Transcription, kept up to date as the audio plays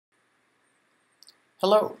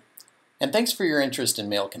Hello, and thanks for your interest in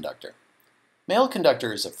Mail Conductor. Mail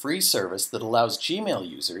Conductor is a free service that allows Gmail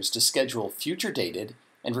users to schedule future dated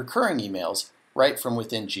and recurring emails right from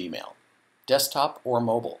within Gmail, desktop or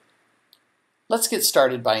mobile. Let's get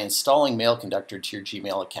started by installing Mail Conductor to your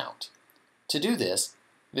Gmail account. To do this,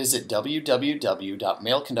 visit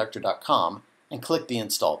www.mailconductor.com and click the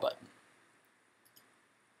Install button.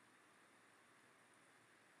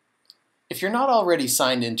 If you're not already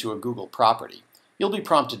signed into a Google property, you'll be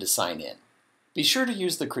prompted to sign in. Be sure to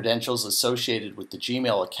use the credentials associated with the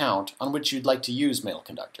Gmail account on which you'd like to use Mail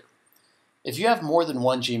Conductor. If you have more than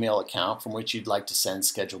one Gmail account from which you'd like to send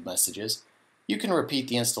scheduled messages, you can repeat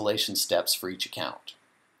the installation steps for each account.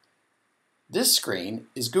 This screen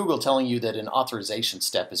is Google telling you that an authorization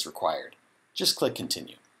step is required. Just click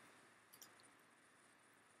Continue.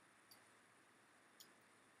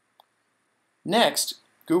 Next,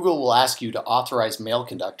 Google will ask you to authorize Mail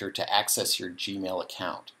Conductor to access your Gmail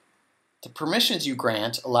account. The permissions you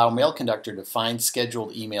grant allow Mail Conductor to find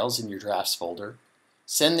scheduled emails in your drafts folder,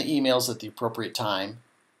 send the emails at the appropriate time,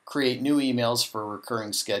 create new emails for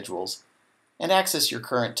recurring schedules, and access your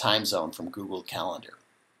current time zone from Google Calendar.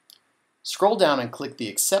 Scroll down and click the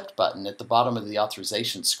Accept button at the bottom of the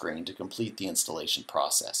authorization screen to complete the installation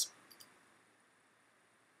process.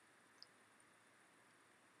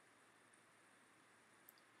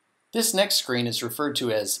 This next screen is referred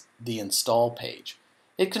to as the Install page.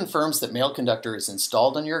 It confirms that Mail Conductor is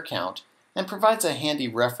installed on your account and provides a handy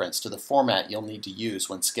reference to the format you'll need to use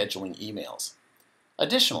when scheduling emails.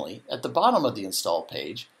 Additionally, at the bottom of the Install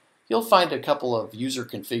page, you'll find a couple of user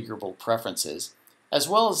configurable preferences, as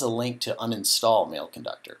well as a link to uninstall Mail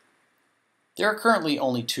Conductor. There are currently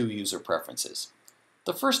only two user preferences.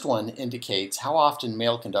 The first one indicates how often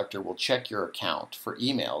Mail Conductor will check your account for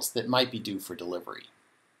emails that might be due for delivery.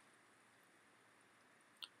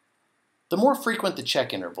 The more frequent the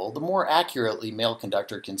check interval, the more accurately Mail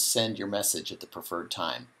Conductor can send your message at the preferred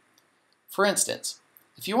time. For instance,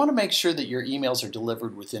 if you want to make sure that your emails are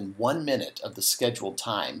delivered within 1 minute of the scheduled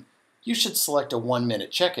time, you should select a 1-minute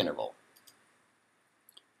check interval.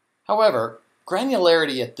 However,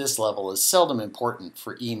 granularity at this level is seldom important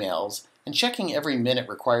for emails, and checking every minute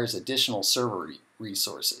requires additional server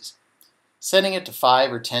resources. Setting it to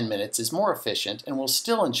 5 or 10 minutes is more efficient and will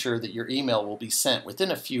still ensure that your email will be sent within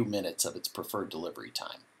a few minutes of its preferred delivery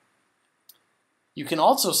time. You can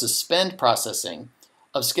also suspend processing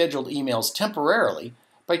of scheduled emails temporarily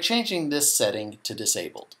by changing this setting to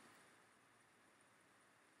disabled.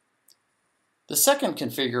 The second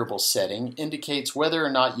configurable setting indicates whether or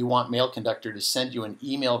not you want Mail Conductor to send you an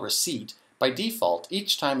email receipt by default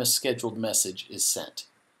each time a scheduled message is sent.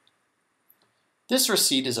 This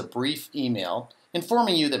receipt is a brief email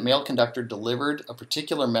informing you that Mail Conductor delivered a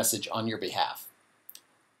particular message on your behalf.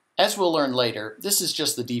 As we'll learn later, this is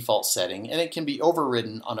just the default setting and it can be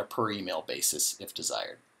overridden on a per email basis if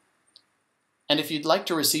desired. And if you'd like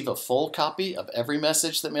to receive a full copy of every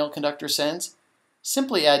message that Mail Conductor sends,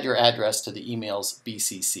 simply add your address to the email's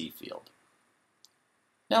BCC field.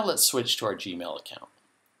 Now let's switch to our Gmail account.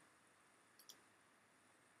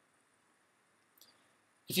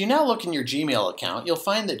 If you now look in your Gmail account, you'll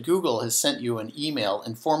find that Google has sent you an email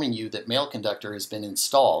informing you that Mail Conductor has been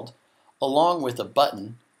installed, along with a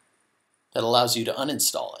button that allows you to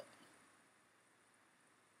uninstall it.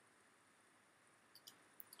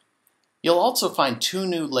 You'll also find two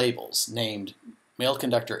new labels named Mail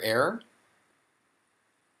Conductor Error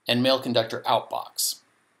and Mail Conductor Outbox.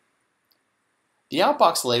 The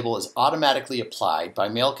Outbox label is automatically applied by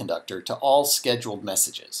Mail Conductor to all scheduled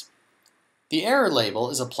messages. The error label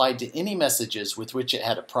is applied to any messages with which it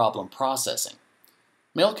had a problem processing.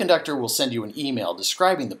 Mail Conductor will send you an email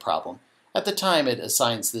describing the problem at the time it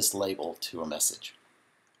assigns this label to a message.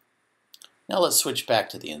 Now let's switch back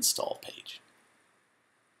to the Install page.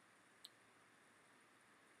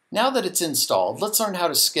 Now that it's installed, let's learn how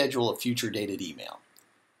to schedule a future dated email.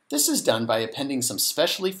 This is done by appending some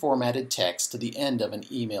specially formatted text to the end of an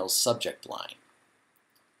email's subject line.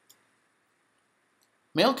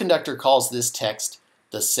 Mail Conductor calls this text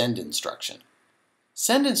the send instruction.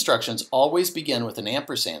 Send instructions always begin with an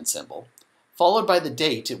ampersand symbol, followed by the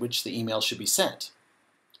date at which the email should be sent,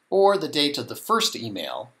 or the date of the first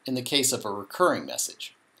email in the case of a recurring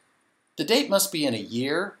message. The date must be in a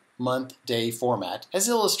year, month, day format, as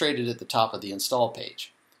illustrated at the top of the Install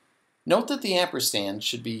page. Note that the ampersand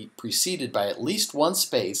should be preceded by at least one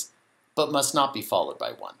space, but must not be followed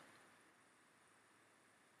by one.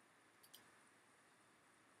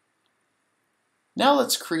 Now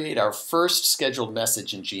let's create our first scheduled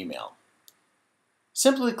message in Gmail.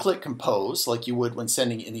 Simply click Compose like you would when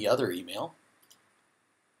sending any other email.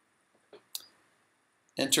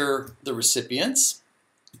 enter the recipients.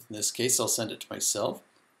 In this case, I'll send it to myself.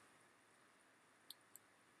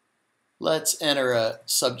 Let's enter a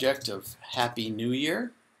subject of Happy New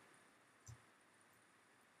Year.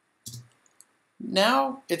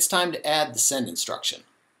 Now it's time to add the send instruction.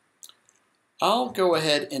 I'll go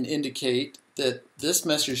ahead and indicate that this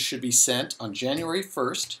message should be sent on January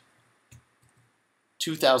 1st,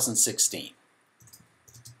 2016.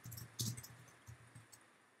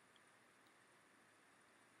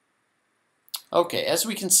 Okay, as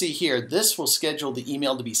we can see here, this will schedule the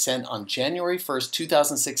email to be sent on January 1st,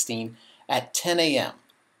 2016 at 10 a.m.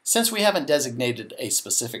 since we haven't designated a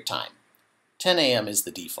specific time. 10 a.m. is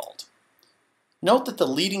the default. Note that the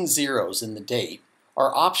leading zeros in the date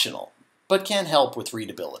are optional, but can help with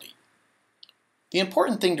readability. The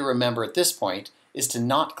important thing to remember at this point is to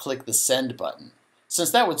not click the send button, since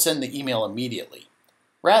that would send the email immediately.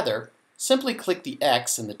 Rather, simply click the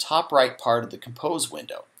X in the top right part of the Compose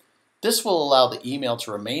window. This will allow the email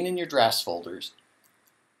to remain in your drafts folders,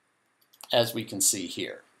 as we can see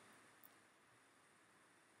here.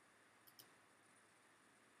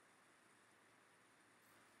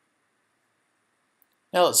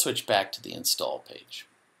 Now let's switch back to the install page.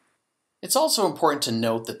 It's also important to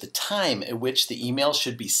note that the time at which the email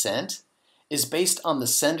should be sent is based on the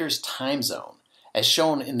sender's time zone, as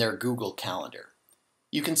shown in their Google Calendar.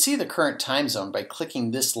 You can see the current time zone by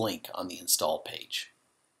clicking this link on the install page.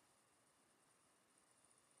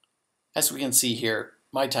 As we can see here,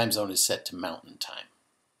 my time zone is set to Mountain Time.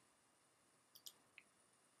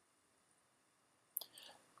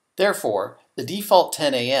 Therefore, the default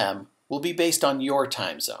 10 a.m. will be based on your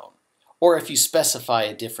time zone, or if you specify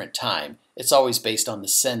a different time, it's always based on the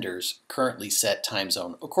sender's currently set time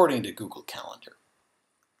zone according to Google Calendar.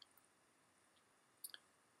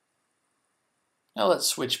 Now let's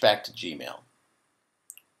switch back to Gmail.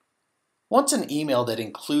 Once an email that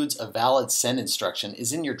includes a valid send instruction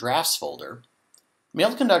is in your drafts folder,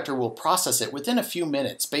 Mail Conductor will process it within a few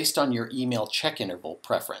minutes based on your email check interval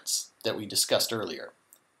preference that we discussed earlier.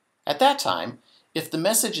 At that time, if the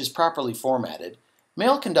message is properly formatted,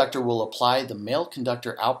 Mail Conductor will apply the Mail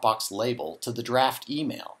Conductor Outbox label to the draft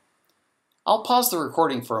email. I'll pause the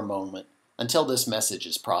recording for a moment until this message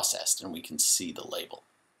is processed and we can see the label.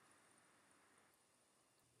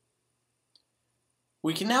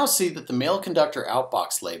 We can now see that the Mail Conductor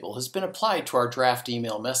Outbox label has been applied to our draft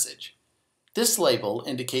email message. This label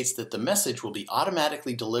indicates that the message will be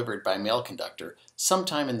automatically delivered by Mail Conductor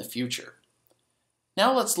sometime in the future.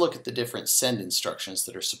 Now let's look at the different send instructions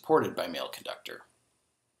that are supported by Mail Conductor.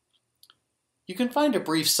 You can find a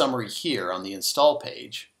brief summary here on the install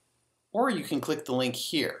page, or you can click the link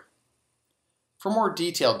here for more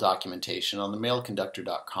detailed documentation on the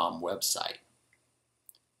mailconductor.com website.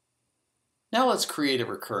 Now let's create a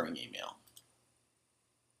recurring email.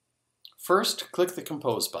 First, click the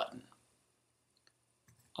Compose button.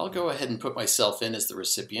 I'll go ahead and put myself in as the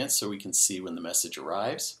recipient so we can see when the message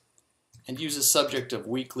arrives, and use a subject of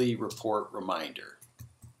Weekly Report Reminder.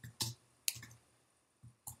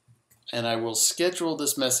 And I will schedule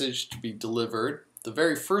this message to be delivered, the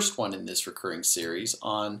very first one in this recurring series,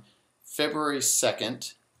 on February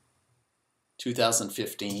 2nd,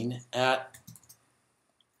 2015 at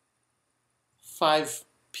 5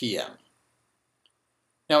 p.m.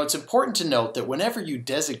 Now it's important to note that whenever you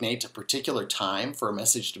designate a particular time for a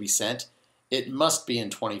message to be sent, it must be in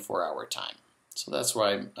 24-hour time. So that's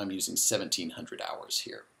why I'm using 1700 hours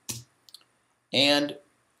here. And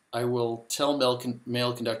I will tell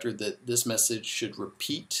Mail Conductor that this message should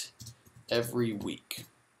repeat every week.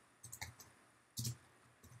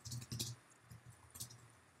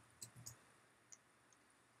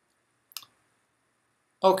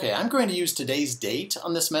 Okay, I'm going to use today's date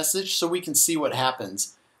on this message so we can see what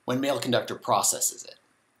happens when Mail Conductor processes it.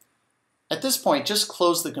 At this point, just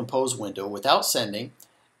close the Compose window without sending,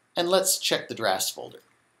 and let's check the drafts folder.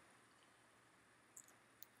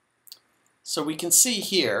 So we can see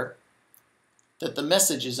here that the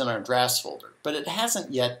message is in our drafts folder, but it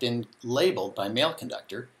hasn't yet been labeled by Mail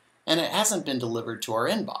Conductor, and it hasn't been delivered to our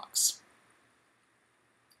inbox.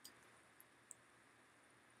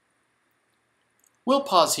 We'll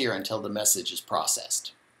pause here until the message is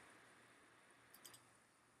processed.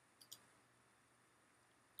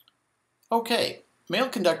 Okay, Mail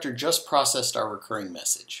Conductor just processed our recurring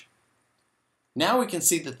message. Now we can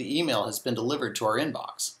see that the email has been delivered to our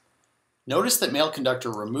inbox. Notice that Mail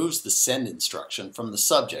Conductor removes the send instruction from the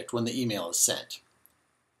subject when the email is sent.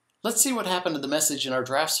 Let's see what happened to the message in our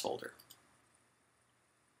drafts folder.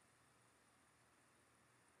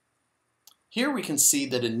 Here we can see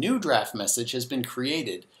that a new draft message has been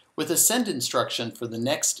created with a send instruction for the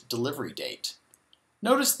next delivery date.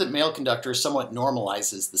 Notice that Mail Conductor somewhat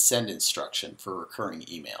normalizes the send instruction for recurring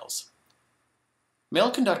emails. Mail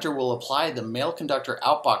Conductor will apply the Mail Conductor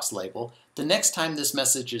outbox label the next time this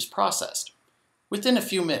message is processed, within a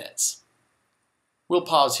few minutes. We'll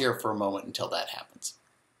pause here for a moment until that happens.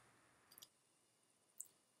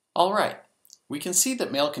 All right, we can see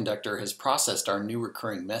that Mail Conductor has processed our new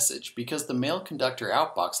recurring message because the Mail Conductor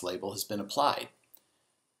outbox label has been applied.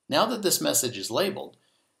 Now that this message is labeled,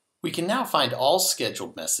 we can now find all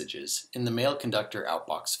scheduled messages in the Mail Conductor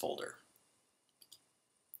outbox folder.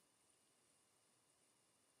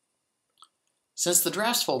 Since the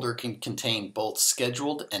drafts folder can contain both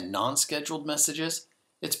scheduled and non-scheduled messages,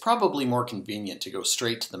 it's probably more convenient to go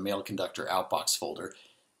straight to the Mail Conductor outbox folder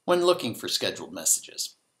when looking for scheduled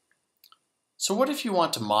messages. So what if you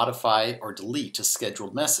want to modify or delete a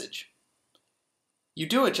scheduled message? You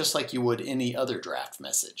do it just like you would any other draft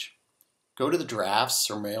message. Go to the Drafts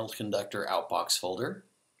or Mail Conductor outbox folder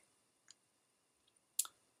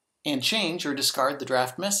and change or discard the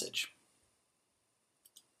draft message.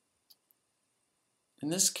 In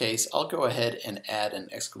this case, I'll go ahead and add an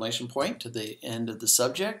exclamation point to the end of the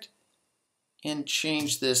subject and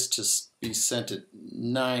change this to be sent at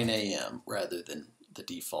 9 a.m. rather than the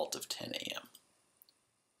default of 10 a.m.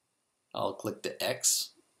 I'll click the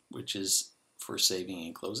X, which is for saving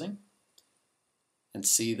and closing, and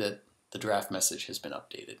see that the draft message has been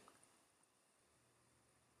updated.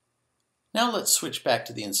 Now let's switch back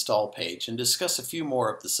to the install page and discuss a few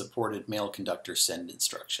more of the supported Mail Conductor send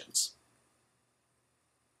instructions.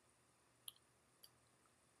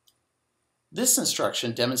 This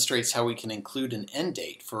instruction demonstrates how we can include an end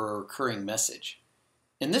date for a recurring message.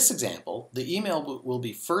 In this example, the email will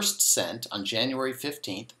be first sent on January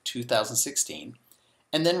 15th, 2016,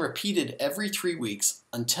 and then repeated every 3 weeks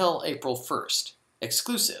until April 1st,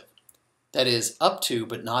 exclusive. That is, up to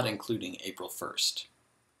but not including April 1st.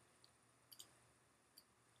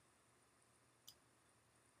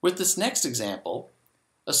 With this next example,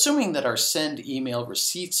 assuming that our send email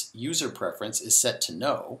receipts user preference is set to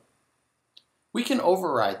no, we can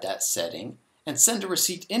override that setting and send a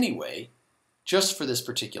receipt anyway, just for this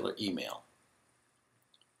particular email.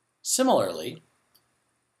 Similarly,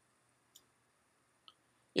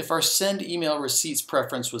 if our send email receipts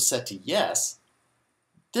preference was set to yes,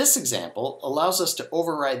 this example allows us to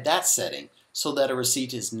override that setting so that a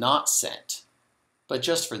receipt is not sent, but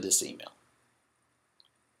just for this email.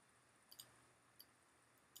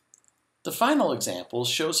 The final example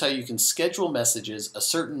shows how you can schedule messages a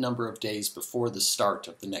certain number of days before the start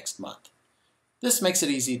of the next month. This makes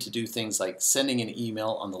it easy to do things like sending an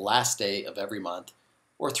email on the last day of every month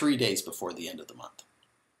or 3 days before the end of the month.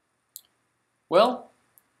 Well,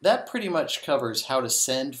 that pretty much covers how to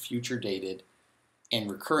send future dated and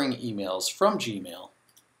recurring emails from Gmail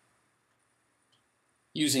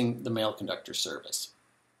using the Mail Conductor service.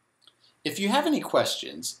 If you have any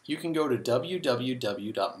questions, you can go to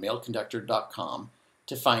www.mailconductor.com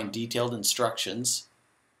to find detailed instructions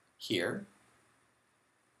here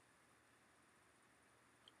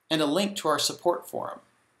and a link to our support forum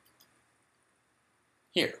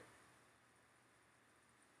here.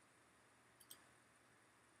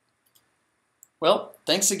 Well,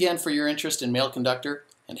 thanks again for your interest in Mail Conductor,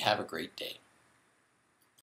 and have a great day.